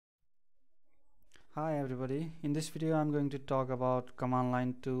Hi everybody, in this video I'm going to talk about command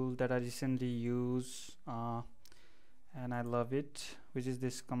line tool that I recently used and I love it, which is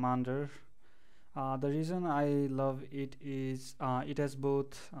this Cmder. The reason I love it is it has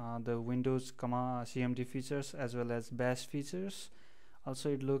both the Windows Cmd features as well as bash features.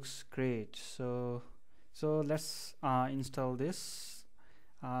 Also it looks great, so let's install this.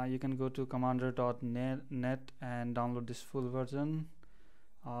 You can go to cmder.net and download this full version.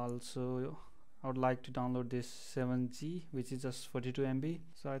 Also I would like to download this 7G, which is just 42 MB.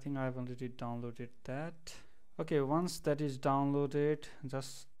 So I think I've already downloaded that. Okay, once that is downloaded,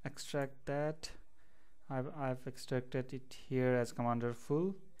 just extract that. I've extracted it here as Cmder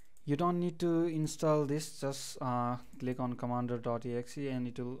full. You don't need to install this, just click on cmder.exe and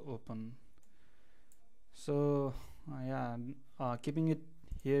it will open. So keeping it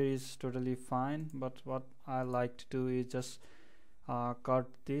here is totally fine, but what I like to do is just cut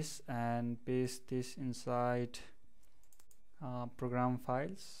this and paste this inside program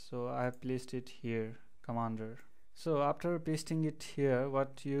files. So I have placed it here, Cmder. So after pasting it here,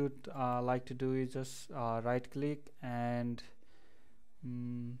 what you'd like to do is just right click and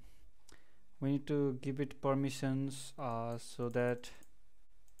we need to give it permissions so that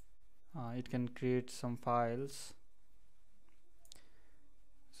it can create some files.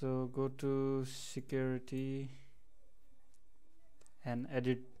 So go to security and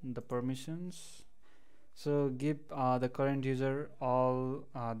edit the permissions. So give the current user all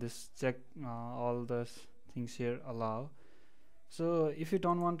this check all the things here allow. So if you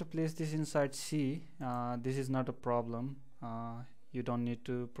don't want to place this inside C, this is not a problem. You don't need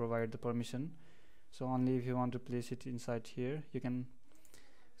to provide the permission. So only if you want to place it inside here you can.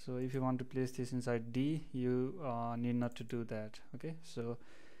 So if you want to place this inside D, you need not to do that. Okay, so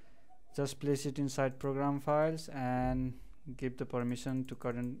just place it inside program files and give the permission to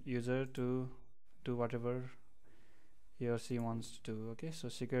current user to do whatever he or she wants to do. Okay, so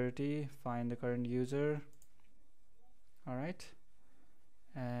security, find the current user. Alright,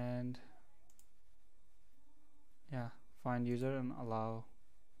 and yeah, find user and allow,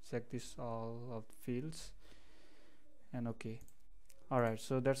 check this all of the fields and okay. Alright,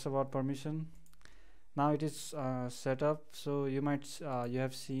 so that's about permission. Now it is set up. So you might you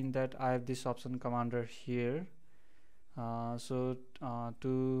have seen that I have this option Cmder here.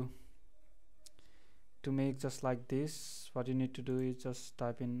 To make just like this, what you need to do is just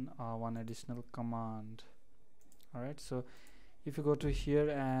type in one additional command. Alright, so if you go to here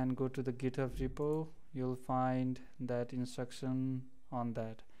and go to the GitHub repo, you'll find that instruction on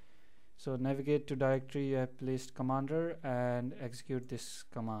that. So navigate to directory you have placed Cmder and execute this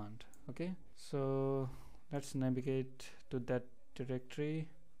command. Okay, so let's navigate to that directory.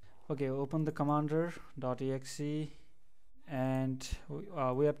 Okay, open the cmder.exe and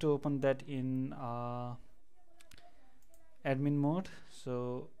we have to open that in admin mode.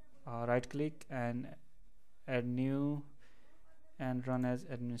 So right click and add new and run as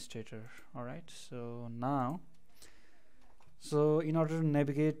administrator. Alright, so now, so in order to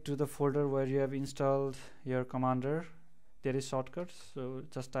navigate to the folder where you have installed your Cmder, there is shortcuts. So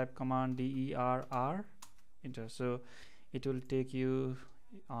just type command DERR, enter. So it will take you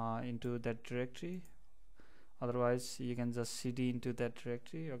into that directory. Otherwise you can just cd into that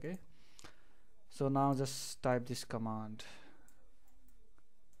directory. Okay, so now just type this command,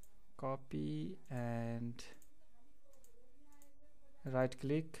 copy and right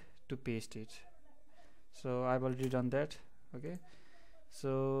click to paste it. So I've already done that. Okay,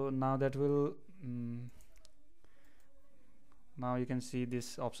 so now that will now you can see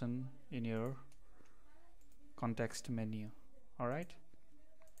this option in your context menu. Alright,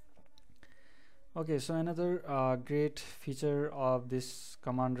 okay, so another great feature of this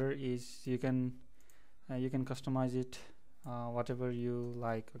Cmder is you can customize it whatever you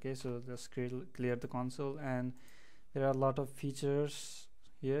like. Okay, so just clear the console and there are a lot of features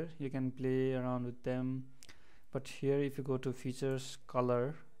here. You can play around with them, but here if you go to features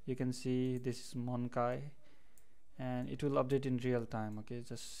color, you can see this is Monkai and it will update in real time. Okay,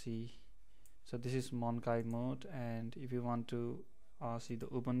 just see. So this is Monkai mode, and if you want to see the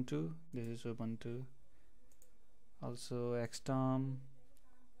Ubuntu, this is Ubuntu, also Xterm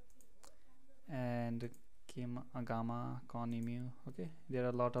and Gamma, Conemu. Okay, there are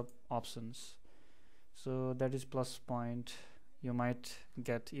a lot of options. So that is plus point. You might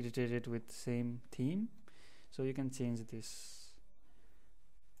get irritated with same theme, so you can change this.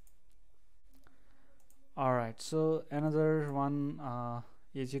 Alright, so another one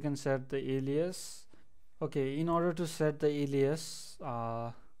is you can set the alias. Okay, in order to set the alias,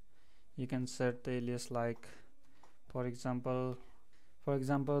 you can set the alias like, for example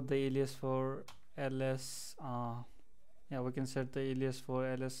the alias for ls, yeah, we can set the alias for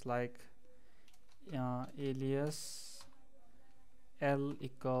ls like alias l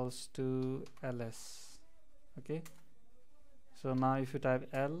equals to ls. Okay, so now if you type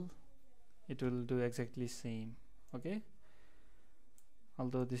l, it will do exactly same. Okay,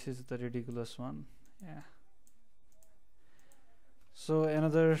 although this is the ridiculous one. Yeah, so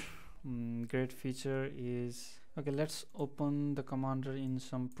another great feature is, okay, let's open the commander in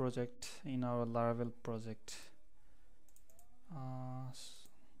some project, in our Laravel project.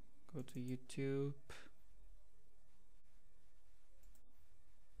 Go to YouTube.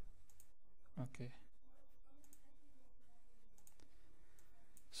 Okay,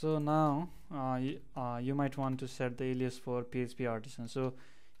 so now you might want to set the alias for PHP Artisan. So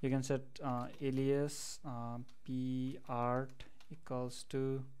you can set alias part equals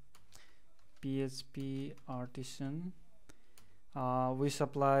to PHP Artisan. We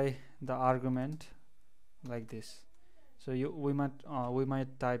supply the argument like this. So we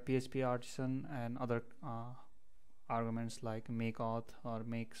might type PHP Artisan and other arguments like make auth or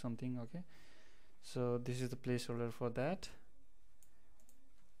make something. Okay, so this is the placeholder for that.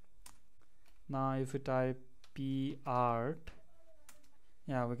 Now if we type part,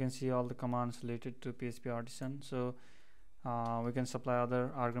 yeah, we can see all the commands related to PHP Artisan. So we can supply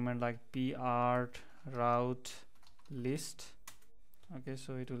other argument like part route list. Okay,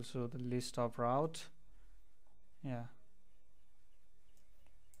 so it will show the list of route. Yeah,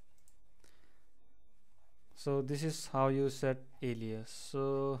 so this is how you set alias.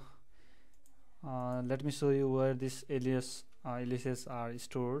 So let me show you where this aliases are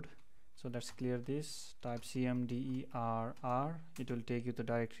stored. So let's clear this. Type cmder, it will take you to the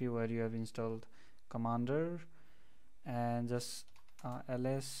directory where you have installed Cmder, and just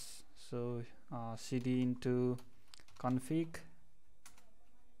ls, so cd into config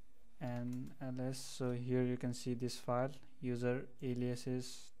and ls. So here you can see this file, user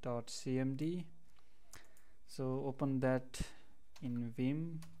aliases.cmd. so open that in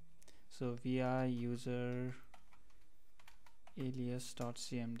vim. So vi user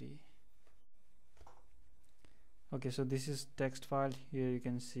alias.cmd. okay, so this is text file. Here you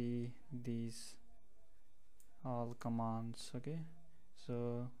can see these all commands. Okay,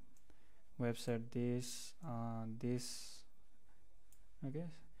 so we have set this this. Okay,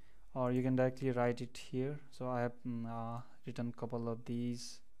 or you can directly write it here. So I have written couple of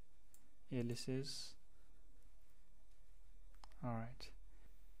these aliases. All right,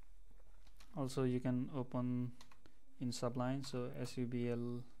 also you can open in Sublime. So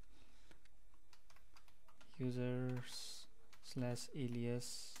subl users /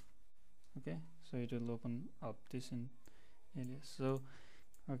 alias. Okay, so it will open up this in alias. So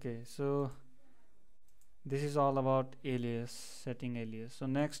okay, so this is all about alias, setting alias. So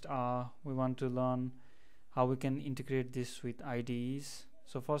next we want to learn how we can integrate this with IDEs.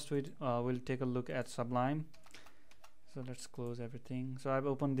 So first we'll take a look at Sublime. So let's close everything. So I've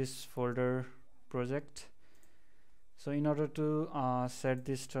opened this folder project. So in order to set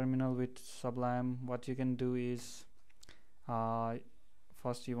this terminal with Sublime, what you can do is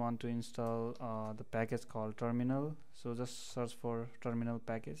first you want to install the package called terminal. So just search for terminal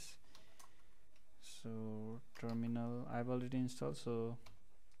package. So terminal I've already installed. So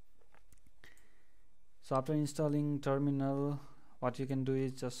after installing terminal, what you can do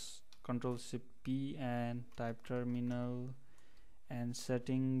is just Ctrl+Shift+P and type terminal and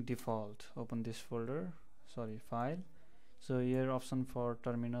setting default. Open this folder, file. So here option for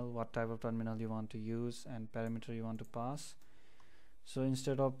terminal, what type of terminal you want to use and parameter you want to pass. So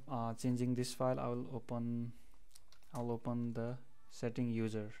instead of changing this file, I'll open the setting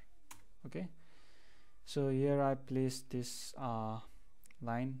user. Okay, so here I placed this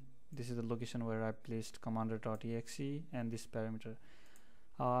line. This is the location where I placed commander.exe and this parameter.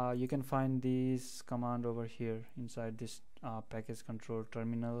 You can find this command over here inside this package control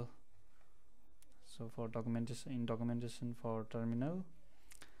terminal. So for documentation for terminal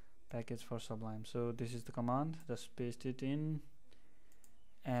package for Sublime. So this is the command, just paste it in.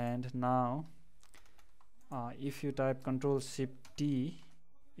 And now if you type Ctrl+Shift+T,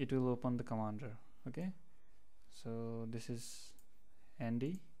 it will open the commander. Okay, so this is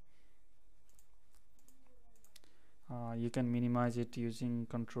handy. You can minimize it using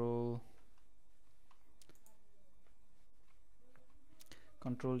Control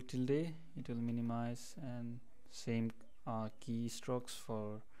tilde. It will minimize, and same keystrokes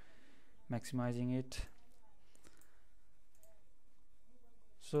for maximizing it.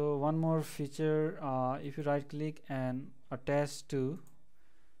 So one more feature, if you right click and attach to,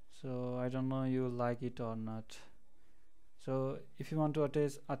 so I don't know you like it or not. So if you want to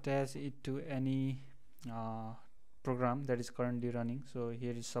attach it to any program that is currently running, so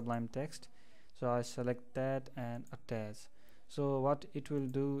here is Sublime Text, so I select that and attach. So what it will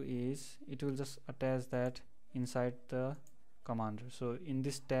do is it will just attach that inside the Cmder. So in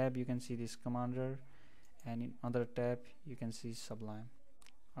this tab you can see this Cmder, and in other tab you can see Sublime.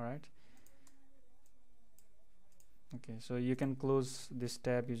 Alright, okay, so you can close this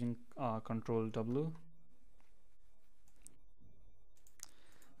tab using Control W.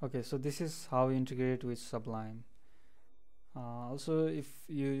 Okay, so this is how you integrate with Sublime. Also, if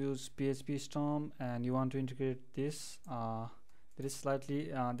you use Phpstorm and you want to integrate this, this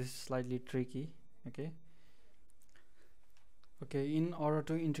is slightly tricky. Okay, in order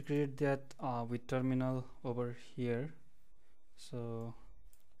to integrate that with terminal over here, so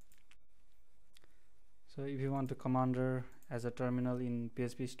if you want to Cmder as a terminal in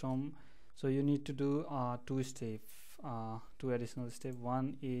Phpstorm, so you need to do two additional steps.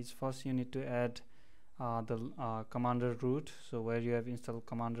 One is, first you need to add the Cmder root, so where you have installed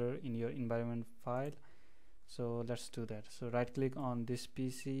Cmder in your environment file. So let's do that. So right click on this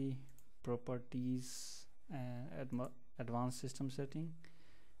PC, properties, and advanced system setting,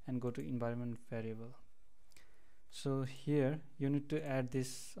 and go to environment variable. So here you need to add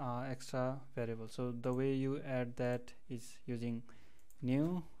this extra variable. So the way you add that is using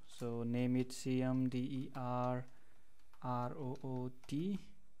new, so name it Cmder root,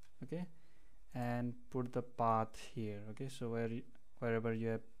 okay, and put the path here. Okay, so wherever you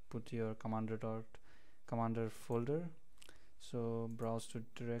have put your Cmder folder, so browse to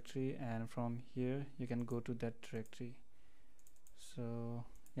directory, and from here you can go to that directory. So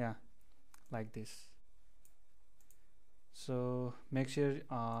yeah, like this. So make sure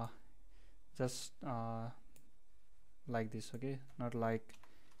just like this, okay, not like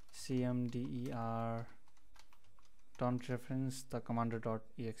Cmder, don't reference the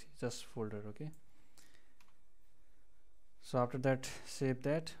Cmder.exe, just folder. Okay, so after that save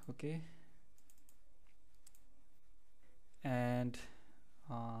that, okay, and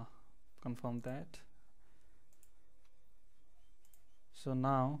confirm that. So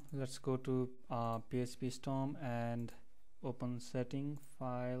now let's go to Phpstorm and open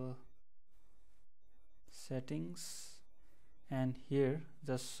file settings, and here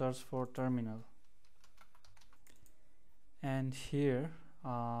just search for terminal, and here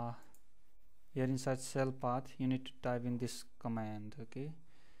inside cell path you need to type in this command. Okay,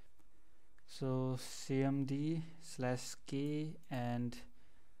 so cmd/k, and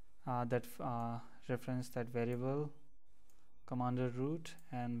that reference that variable Cmder root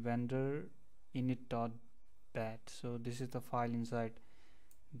and vendor init.bat. so this is the file inside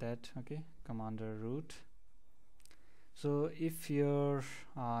that. Okay, Cmder root. So if your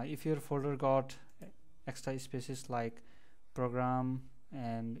folder got extra spaces like program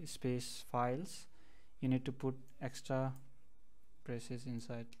and space files, you need to put extra braces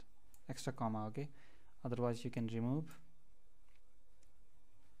inside, extra comma. Okay, otherwise you can remove.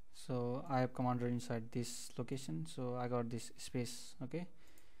 So I have Cmder inside this location, so I got this space. Okay,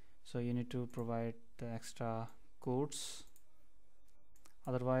 so you need to provide the extra quotes,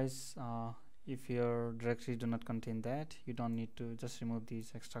 otherwise if your directory do not contain that, you don't need to, just remove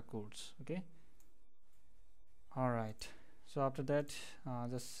these extra quotes. Okay, alright, so after that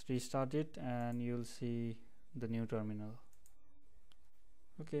just restart it and you'll see the new terminal.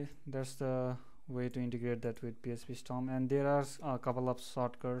 Okay, that's the way to integrate that with Phpstorm, and there are a couple of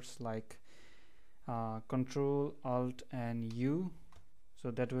shortcuts like Control Alt and U, so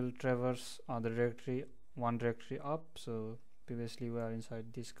that will traverse the directory one directory up. So previously we are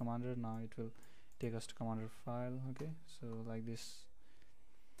inside this Cmder, now it will take us to Cmder file. Okay, so like this,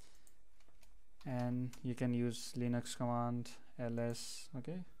 and you can use Linux command ls.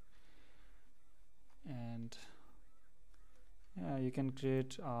 Okay, and yeah, you can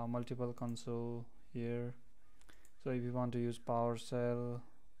create multiple console here. So if you want to use PowerShell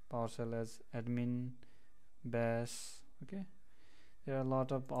as admin, bash, okay, there are a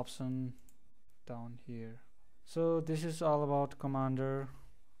lot of options down here. So this is all about Cmder.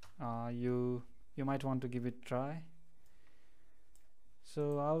 You might want to give it a try.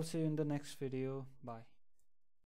 So I'll see you in the next video. Bye.